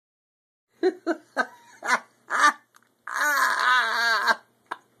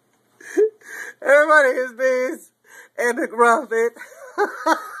Everybody is bees and the grumpet.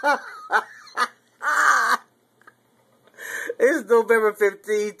 It's November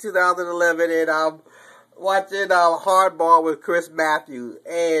 15, 2011, and I'm watching Hardball with Chris Matthews,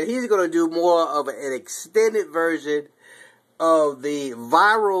 and he's going to do more of an extended version of the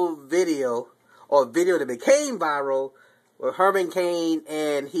viral video, or video that became viral, with Herman Cain,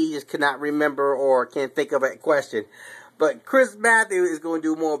 and he just cannot remember or can't think of a question. But Chris Matthews is going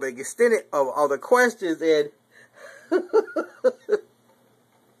to do more of an extended of the questions, and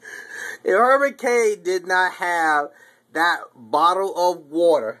if Herman Cain did not have that bottle of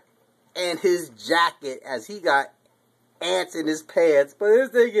water and his jacket as he got ants in his pants, but this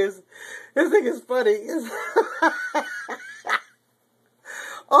thing is funny.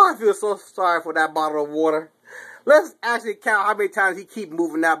 Oh, I feel so sorry for that bottle of water. Let's actually count how many times he keep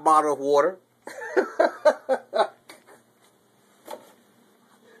moving that bottle of water.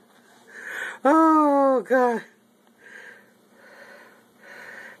 Oh, God.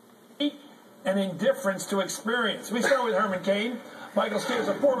 And indifference to experience. We start with Herman Cain. Michael Steele is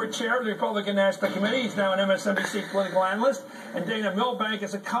a former chair of the Republican National Committee. He's now an MSNBC political analyst. And Dana Milbank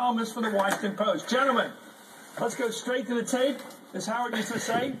is a columnist for the Washington Post. Gentlemen, let's go straight to the tape. As Howard used to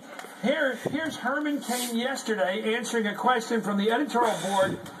say, here's Herman Cain yesterday answering a question from the editorial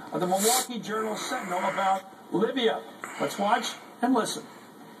board of the Milwaukee Journal-Sentinel about Libya. Let's watch and listen.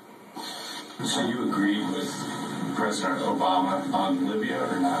 So you agree with President Obama on Libya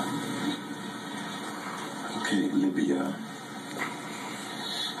or not? Okay, Libya.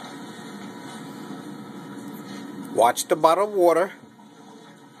 Watch the bottle of water.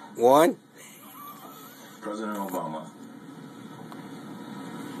 One. President Obama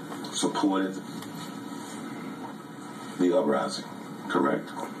supported the uprising,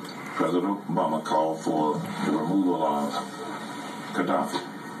 correct? President Obama called for the removal of Gaddafi.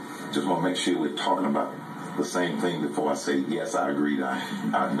 Just want to make sure we're talking about the same thing before I say, yes, I agreed.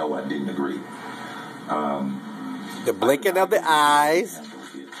 I know I didn't agree. The blinking of the eyes.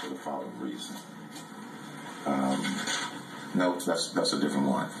 For the following reason. No, that's a different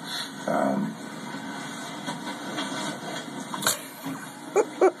one.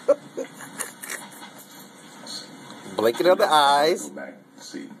 Blinking of the eyes. Go back,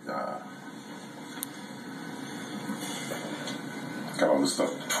 see. Got all this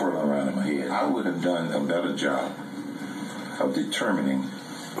stuff twirling around in my head. I would have done a better job of determining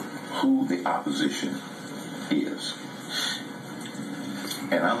who the opposition is.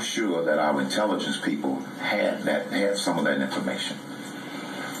 And I'm sure that our intelligence people had some of that information.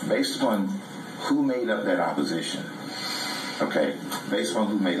 Based upon who made up that opposition,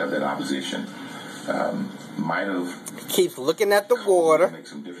 might have... Keeps looking at the water. Make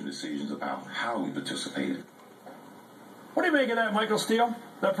some different decisions about how we participated. What do you make of that, Michael Steele?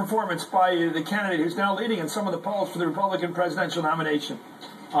 That performance by the candidate who's now leading in some of the polls for the Republican presidential nomination?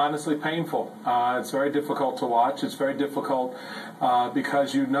 Honestly painful. It's very difficult to watch. It's very difficult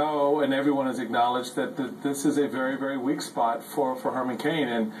because you know, and everyone has acknowledged that this is a very, very weak spot for Herman Cain.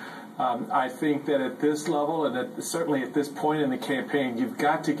 And I think that at this level, and certainly at this point in the campaign, you've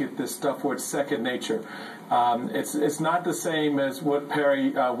got to get this stuff where it's second nature. It's not the same as what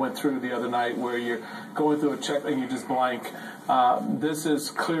Perry went through the other night, where you're going through a check and you just blank. This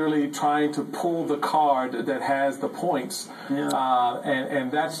is clearly trying to pull the card that has the points,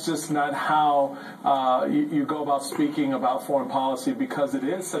 and that's just not how you go about speaking about foreign policy, because it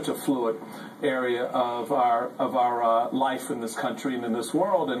is such a fluid area of our life in this country and in this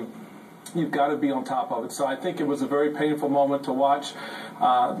world, and you've got to be on top of it. So I think it was a very painful moment to watch.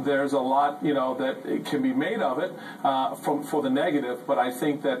 There's a lot, that can be made of it for the negative, but I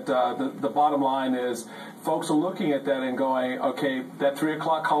think that the bottom line is folks are looking at that and going, okay, that 3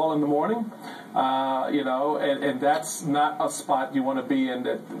 o'clock call in the morning, and that's not a spot you want to be in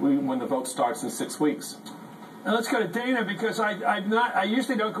when the vote starts in 6 weeks. Now let's go to Dana, because I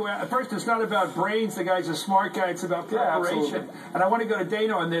usually don't go out. First, it's not about brains. The guy's a smart guy. It's about preparation. And I want to go to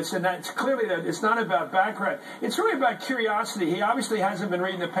Dana on this, and that's clearly that it's not about background. It's really about curiosity. He obviously hasn't been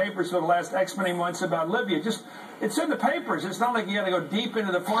reading the papers for the last X many months about Libya. It's in the papers. It's not like you got to go deep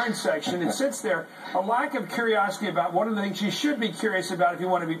into the foreign section. It sits there. A lack of curiosity about one of the things you should be curious about if you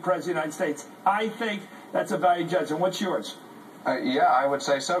want to be president of the United States. I think that's a value judgment. What's yours? Yeah, I would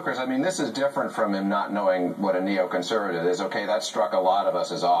say so, Chris. I mean, this is different from him not knowing what a neoconservative is. Okay, that struck a lot of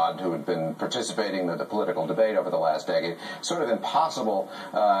us as odd who had been participating in the political debate over the last decade. Sort of impossible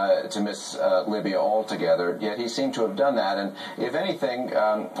to miss Libya altogether, yet he seemed to have done that. And if anything,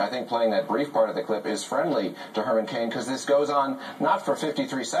 I think playing that brief part of the clip is friendly to Herman Cain, because this goes on not for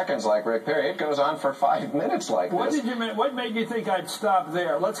 53 seconds like Rick Perry, it goes on for 5 minutes like this. What made you think I'd stop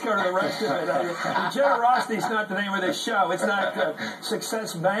there? Let's go to the rest of it. Generosity is not the name of this show. It's not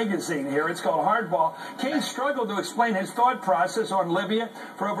Success Magazine here. It's called Hardball. Cain struggled to explain his thought process on Libya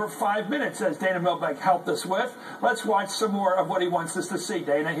for over 5 minutes, as Dana Milbank helped us with. Let's watch some more of what he wants us to see.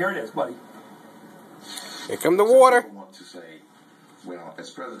 Dana, here it is, buddy. Here come the water. People want to say, well, as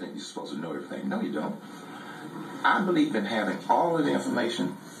president, you're supposed to know everything. No, you don't. I believe in having all of the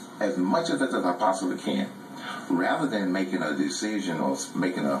information, as much of it as I possibly can, rather than making a decision or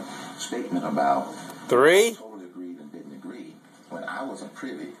making a statement about 3. totally agreed and didn't agree when I wasn't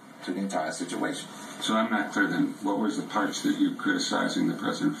privy to the entire situation. So I'm not clear then. What was the parts that you're criticizing the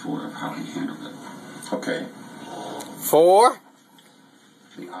president for of how he handled it? Okay. 4.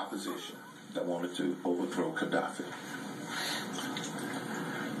 The opposition that wanted to overthrow Gaddafi.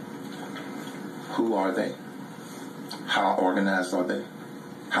 Who are they? How organized are they?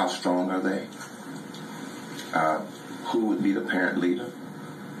 How strong are they? Who would be the apparent leader?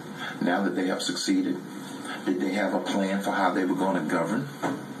 Now that they have succeeded, did they have a plan for how they were going to govern?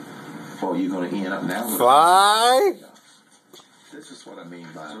 Or are you going to end up now with 5. This is what I mean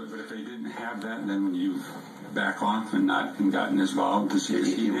by But if they didn't have that, then would you back off and not gotten involved to see as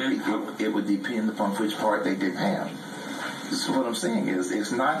he did? it would depend upon which part they didn't have. This is what I'm saying is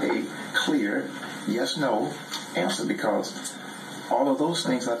it's not a clear yes/no answer, because all of those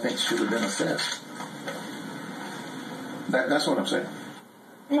things I think should have been assessed. That's what I'm saying.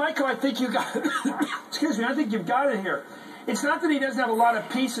 Michael, I think you got it. Excuse me, I think you've got it here. It's not that he doesn't have a lot of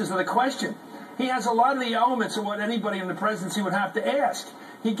pieces of the question. He has a lot of the elements of what anybody in the presidency would have to ask.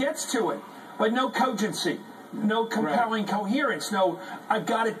 He gets to it, but no cogency, no compelling coherence, no, I've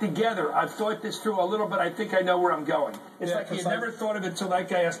got it together. I've thought this through a little bit. I think I know where I'm going. It's like you never thought of it until that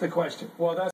guy asked the question. Well, that's